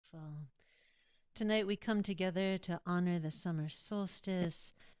Beautiful. Tonight we come together to honor the summer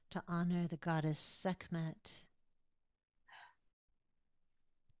solstice, to honor the goddess Sekhmet.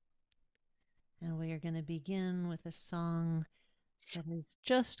 And we are going to begin with a song that has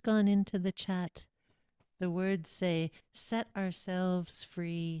just gone into the chat. The words say, set ourselves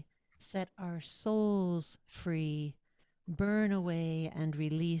free, set our souls free, burn away and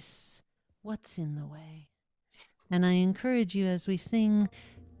release what's in the way. And I encourage you as we sing,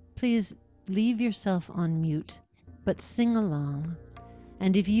 please leave yourself on mute, but sing along.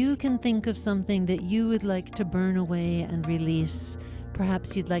 And if you can think of something that you would like to burn away and release,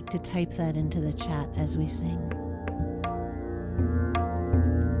 perhaps you'd like to type that into the chat as we sing.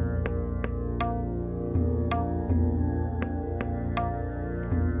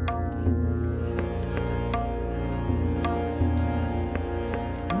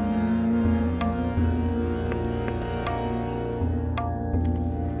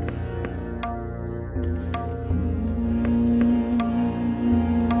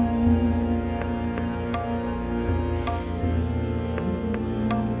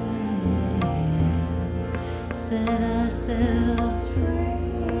 Set ourselves free,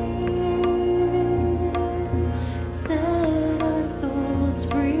 set our souls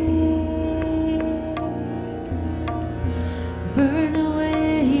free, burn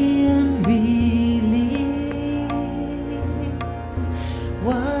away and release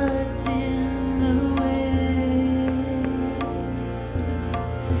what's in the way,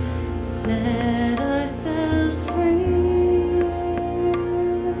 set ourselves free,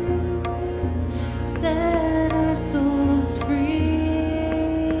 set our souls free,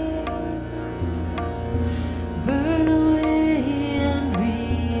 burn away and release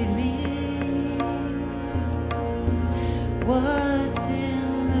what's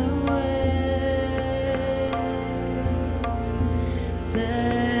in the way,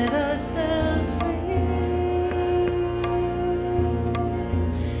 set ourselves free,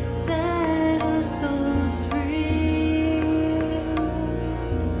 set our souls free,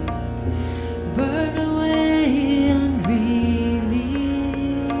 burn away and release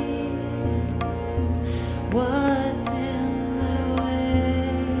what's in the way,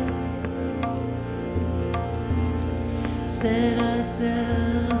 set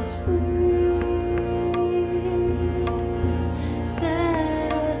ourselves free,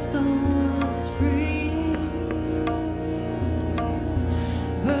 set our souls free,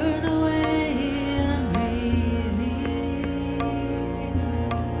 burn away and release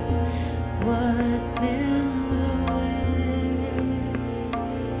what's in the way.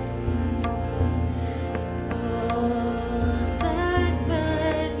 Oh,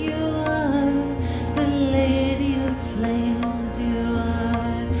 Sekhmet, you are the lady of flames. You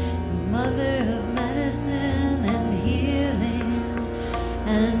are the mother of medicine and healing.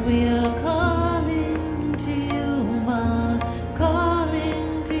 And we are calling to you, Ma,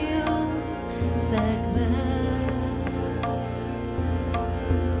 calling to you, Sekhmet.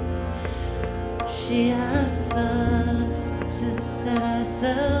 She asks us to set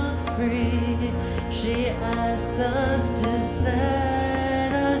ourselves free. She asks us to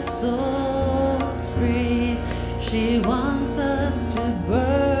set our souls free. She wants us to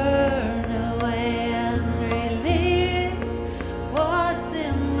burn away and release what's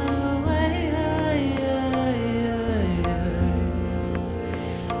in the way.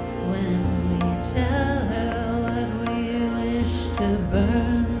 When we tell her what we wish to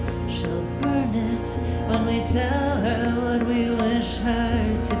burn, she'll burn it. When we tell her what we wish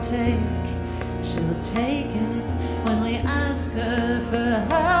her to take, she'll take it. When we ask her for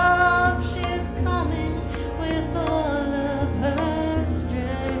help, she's coming with all